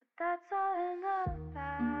that's all in the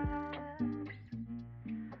past.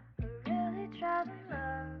 We're really trying to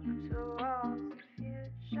look towards the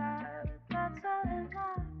future, but that's all in the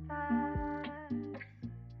past.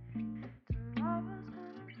 Tomorrow's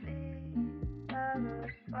gonna be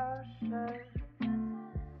better for sure.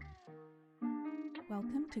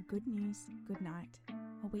 Welcome to Good News, Good Night,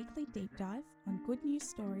 a weekly deep dive on good news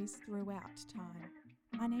stories throughout time.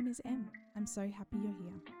 My name is Em. I'm so happy you're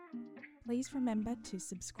here. Please remember to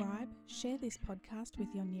subscribe, share this podcast with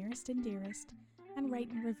your nearest and dearest, and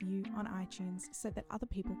rate and review on iTunes so that other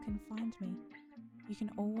people can find me. You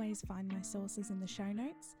can always find my sources in the show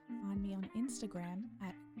notes. Find me on Instagram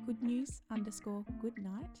at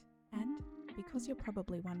goodnews_goodnight. And because you're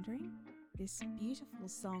probably wondering, this beautiful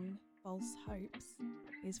song, False Hopes,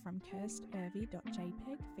 is from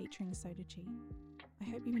kirsthervey.jpg featuring Soda Chi. I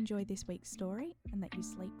hope you enjoy this week's story and that you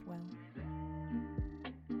sleep well.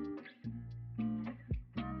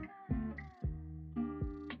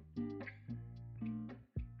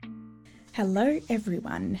 Hello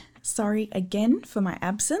everyone. Sorry again for my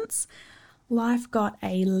absence. Life got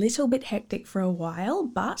a little bit hectic for a while,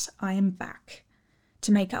 but I am back.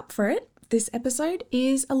 To make up for it, this episode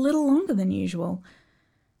is a little longer than usual.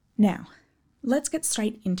 Now, let's get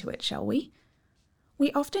straight into it, shall we?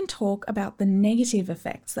 We often talk about the negative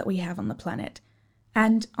effects that we have on the planet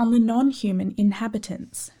and on the non-human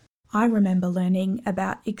inhabitants. I remember learning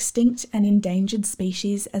about extinct and endangered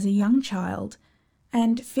species as a young child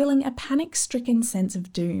and feeling a panic-stricken sense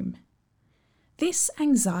of doom. This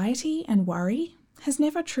anxiety and worry has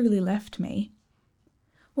never truly left me.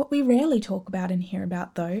 What we rarely talk about and hear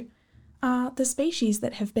about, though, are the species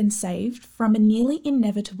that have been saved from a nearly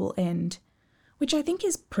inevitable end, which I think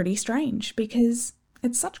is pretty strange because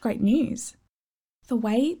it's such great news. The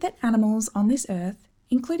way that animals on this earth,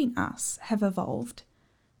 including us, have evolved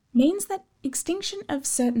means that extinction of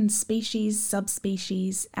certain species,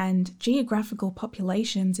 subspecies, and geographical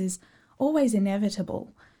populations is always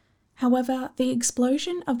inevitable. However, the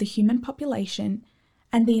explosion of the human population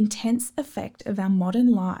and the intense effect of our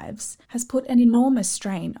modern lives has put an enormous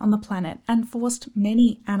strain on the planet and forced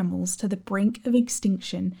many animals to the brink of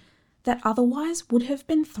extinction that otherwise would have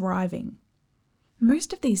been thriving.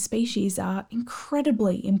 Most of these species are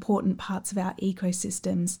incredibly important parts of our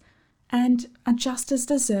ecosystems and are just as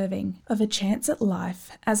deserving of a chance at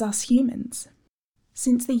life as us humans.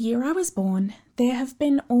 Since the year I was born, there have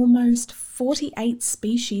been almost 48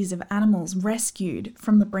 species of animals rescued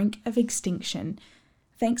from the brink of extinction,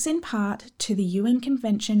 thanks in part to the UN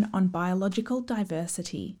Convention on Biological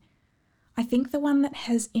Diversity. I think the one that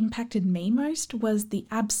has impacted me most was the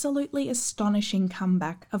absolutely astonishing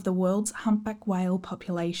comeback of the world's humpback whale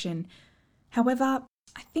population. However,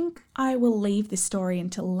 I think I will leave this story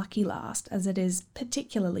until lucky last, as it is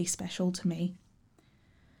particularly special to me.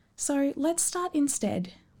 So let's start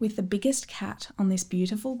instead with the biggest cat on this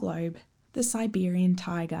beautiful globe, the Siberian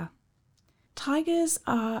tiger. Tigers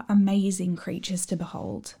are amazing creatures to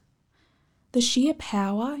behold. The sheer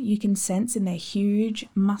power you can sense in their huge,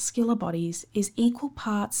 muscular bodies is equal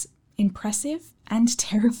parts impressive and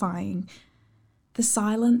terrifying. The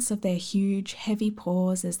silence of their huge, heavy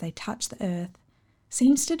paws as they touch the earth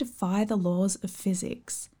seems to defy the laws of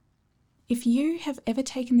physics. If you have ever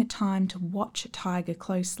taken the time to watch a tiger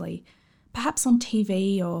closely, perhaps on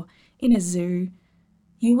TV or in a zoo,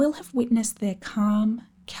 you will have witnessed their calm,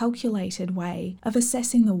 calculated way of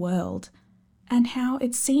assessing the world and how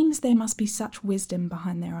it seems there must be such wisdom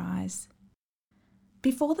behind their eyes.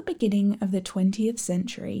 Before the beginning of the 20th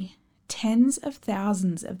century, tens of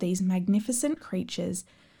thousands of these magnificent creatures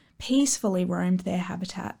peacefully roamed their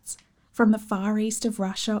habitats, from the far east of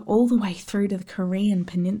Russia all the way through to the Korean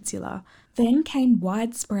peninsula. Then came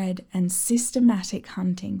widespread and systematic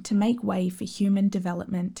hunting to make way for human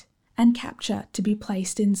development and capture to be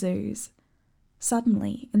placed in zoos.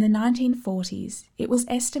 Suddenly, in the 1940s, it was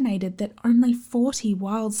estimated that only 40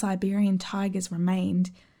 wild Siberian tigers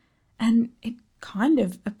remained, and it kind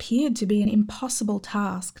of appeared to be an impossible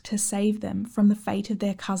task to save them from the fate of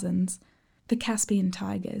their cousins, the Caspian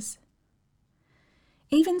tigers.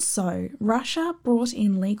 Even so, Russia brought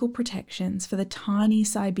in legal protections for the tiny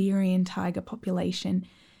Siberian tiger population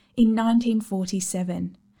in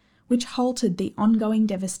 1947, which halted the ongoing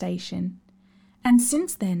devastation. And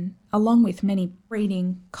since then, along with many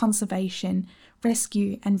breeding, conservation,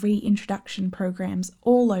 rescue and reintroduction programs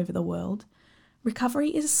all over the world, recovery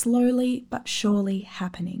is slowly but surely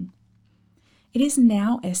happening. It is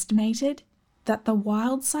now estimated that the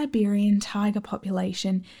wild Siberian tiger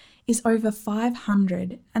population is over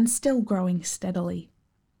 500 and still growing steadily.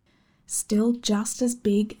 Still just as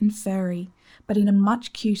big and furry, but in a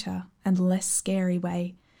much cuter and less scary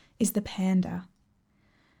way, is the panda.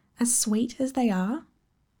 As sweet as they are,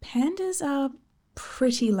 pandas are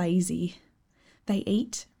pretty lazy. They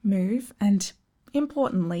eat, move, and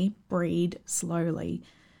importantly, breed slowly.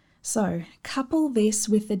 So, couple this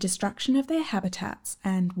with the destruction of their habitats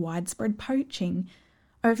and widespread poaching.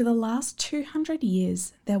 Over the last 200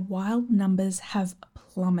 years, their wild numbers have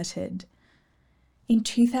plummeted. In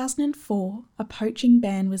 2004, a poaching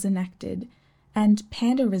ban was enacted, and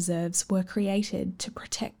panda reserves were created to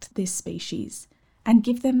protect this species and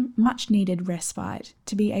give them much needed respite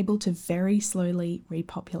to be able to very slowly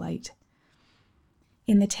repopulate.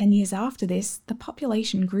 In the 10 years after this, the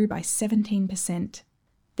population grew by 17%.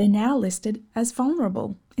 They're now listed as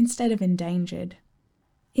vulnerable instead of endangered.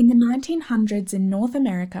 In the 1900s in North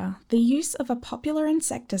America, the use of a popular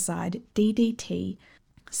insecticide, DDT,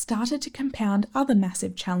 started to compound other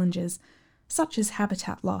massive challenges, such as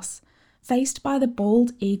habitat loss, faced by the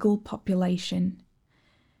bald eagle population.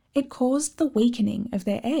 It caused the weakening of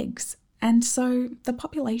their eggs, and so the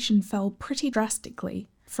population fell pretty drastically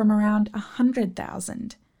from around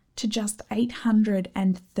 100,000 to just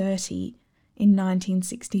 830 in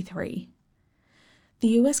 1963. The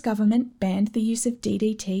US government banned the use of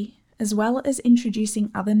DDT, as well as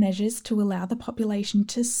introducing other measures to allow the population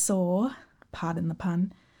to soar, pardon the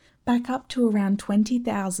pun, back up to around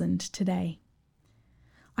 20,000 today.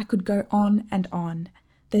 I could go on and on.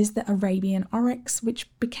 There's the Arabian oryx, which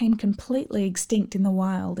became completely extinct in the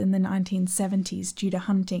wild in the 1970s due to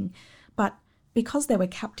hunting, but because there were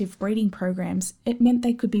captive breeding programs, it meant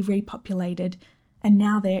they could be repopulated, and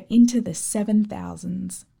now they're into the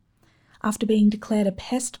 7,000s. After being declared a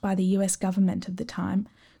pest by the US government of the time,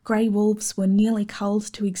 grey wolves were nearly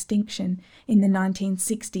culled to extinction in the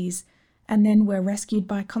 1960s and then were rescued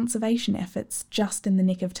by conservation efforts just in the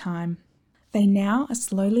nick of time. They now are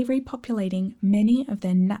slowly repopulating many of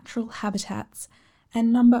their natural habitats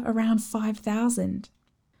and number around 5,000.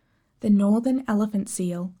 The northern elephant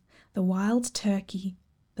seal, the wild turkey,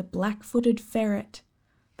 the black-footed ferret,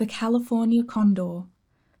 the California condor,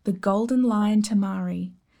 the golden lion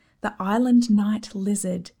tamari, the island night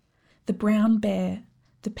lizard, the brown bear,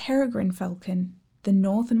 the peregrine falcon, the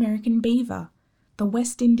North American beaver, the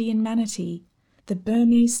West Indian manatee, the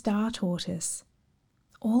Burmese star tortoise.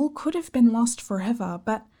 All could have been lost forever,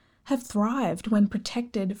 but have thrived when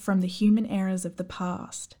protected from the human errors of the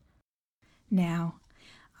past. Now,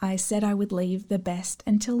 I said I would leave the best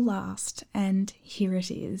until last, and here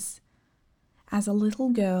it is. As a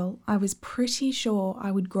little girl, I was pretty sure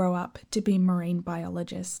I would grow up to be a marine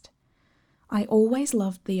biologist. I always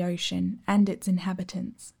loved the ocean and its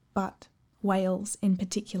inhabitants, but whales in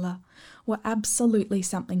particular were absolutely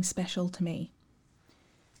something special to me.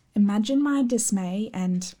 Imagine my dismay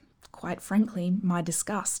and, quite frankly, my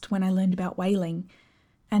disgust when I learned about whaling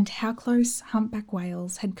and how close humpback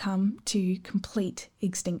whales had come to complete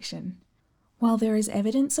extinction. While there is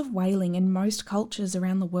evidence of whaling in most cultures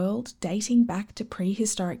around the world dating back to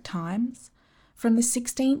prehistoric times, from the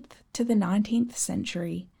 16th to the 19th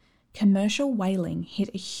century, commercial whaling hit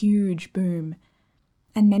a huge boom,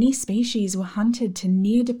 and many species were hunted to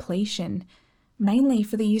near depletion, mainly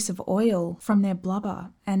for the use of oil from their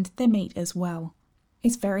blubber and their meat as well.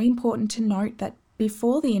 It's very important to note that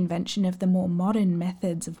before the invention of the more modern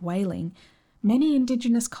methods of whaling, many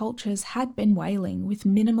indigenous cultures had been whaling with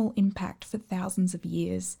minimal impact for thousands of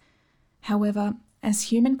years. However, as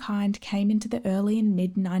humankind came into the early and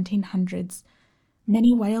mid-1900s,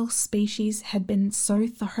 many whale species had been so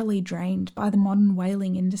thoroughly drained by the modern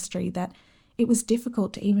whaling industry that it was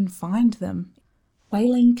difficult to even find them.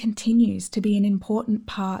 Whaling continues to be an important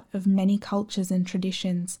part of many cultures and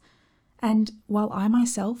traditions, and while I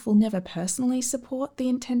myself will never personally support the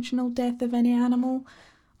intentional death of any animal,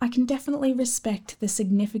 I can definitely respect the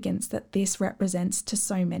significance that this represents to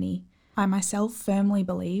so many. I myself firmly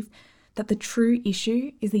believe that the true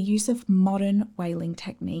issue is the use of modern whaling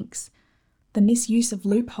techniques, the misuse of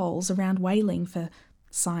loopholes around whaling for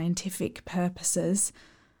scientific purposes,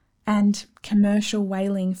 and commercial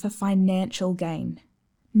whaling for financial gain,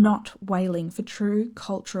 not whaling for true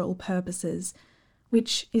cultural purposes,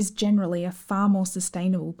 which is generally a far more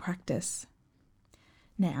sustainable practice.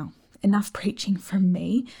 Now, enough preaching from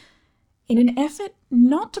me. In an effort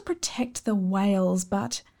not to protect the whales,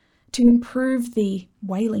 but to improve the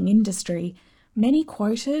whaling industry, many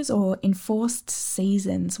quotas or enforced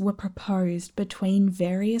seasons were proposed between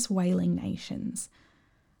various whaling nations.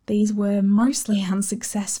 These were mostly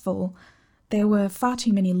unsuccessful. There were far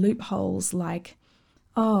too many loopholes like,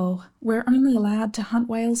 oh, we're only allowed to hunt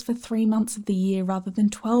whales for 3 months of the year rather than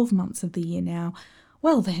 12 months of the year now.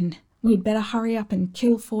 Well then, we'd better hurry up and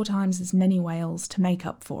kill 4 times as many whales to make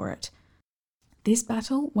up for it. This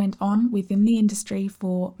battle went on within the industry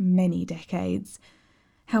for many decades.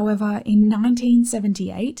 However, in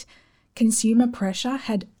 1978, consumer pressure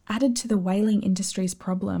had added to the whaling industry's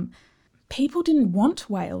problem. People didn't want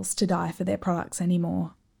whales to die for their products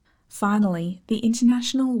anymore. Finally, the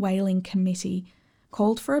International Whaling Committee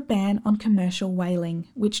called for a ban on commercial whaling,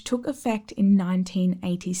 which took effect in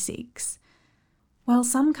 1986. While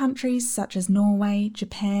some countries such as Norway,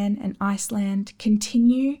 Japan and Iceland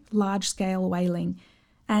continue large-scale whaling,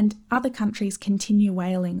 and other countries continue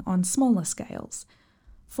whaling on smaller scales,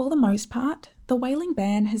 for the most part, the whaling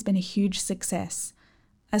ban has been a huge success,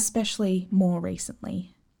 especially more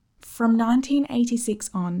recently. From 1986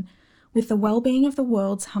 on, with the well-being of the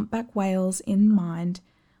world's humpback whales in mind,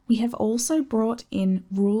 we have also brought in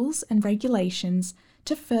rules and regulations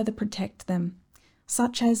to further protect them,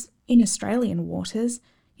 such as in Australian waters,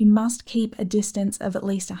 you must keep a distance of at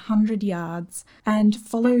least 100 yards and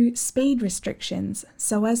follow speed restrictions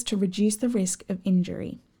so as to reduce the risk of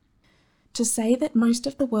injury. To say that most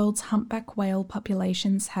of the world's humpback whale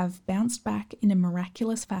populations have bounced back in a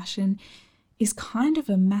miraculous fashion is kind of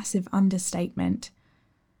a massive understatement.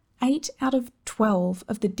 8 out of 12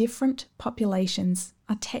 of the different populations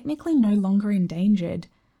are technically no longer endangered.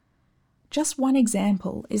 Just one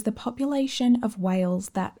example is the population of whales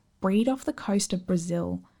that breed off the coast of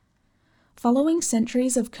Brazil. Following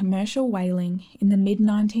centuries of commercial whaling in the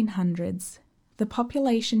mid-1900s, the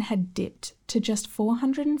population had dipped to just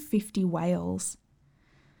 450 whales.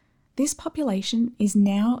 This population is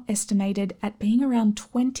now estimated at being around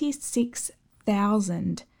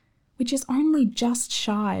 26,000, which is only just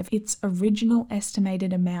shy of its original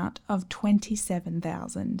estimated amount of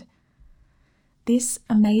 27,000. This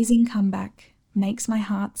amazing comeback makes my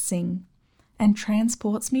heart sing and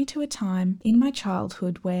transports me to a time in my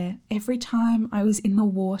childhood where every time I was in the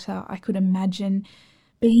water I could imagine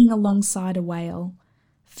being alongside a whale,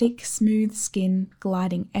 thick smooth skin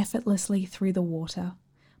gliding effortlessly through the water,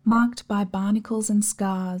 marked by barnacles and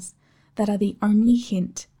scars that are the only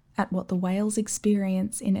hint at what the whale's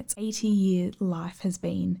experience in its 80-year life has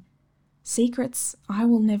been. Secrets I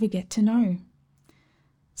will never get to know.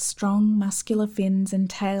 Strong muscular fins and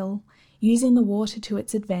tail, using the water to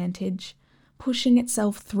its advantage, pushing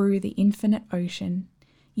itself through the infinite ocean,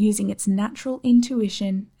 using its natural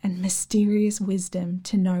intuition and mysterious wisdom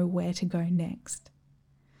to know where to go next.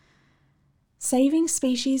 Saving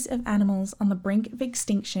species of animals on the brink of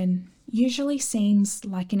extinction usually seems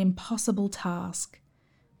like an impossible task,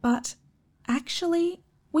 but actually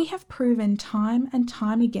we have proven time and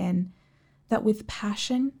time again that with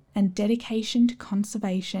passion and dedication to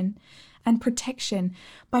conservation and protection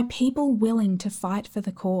by people willing to fight for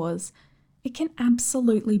the cause, it can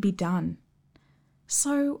absolutely be done.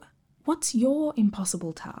 So, what's your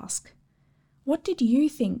impossible task? What did you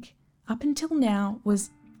think up until now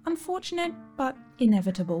was unfortunate but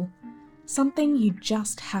inevitable? Something you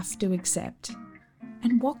just have to accept.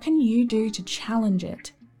 And what can you do to challenge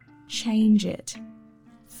it, change it,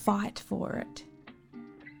 fight for it?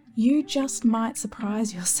 You just might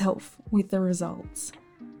surprise yourself with the results.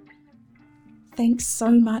 Thanks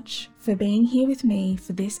so much for being here with me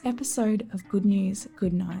for this episode of Good News,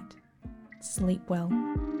 Good Night. Sleep well.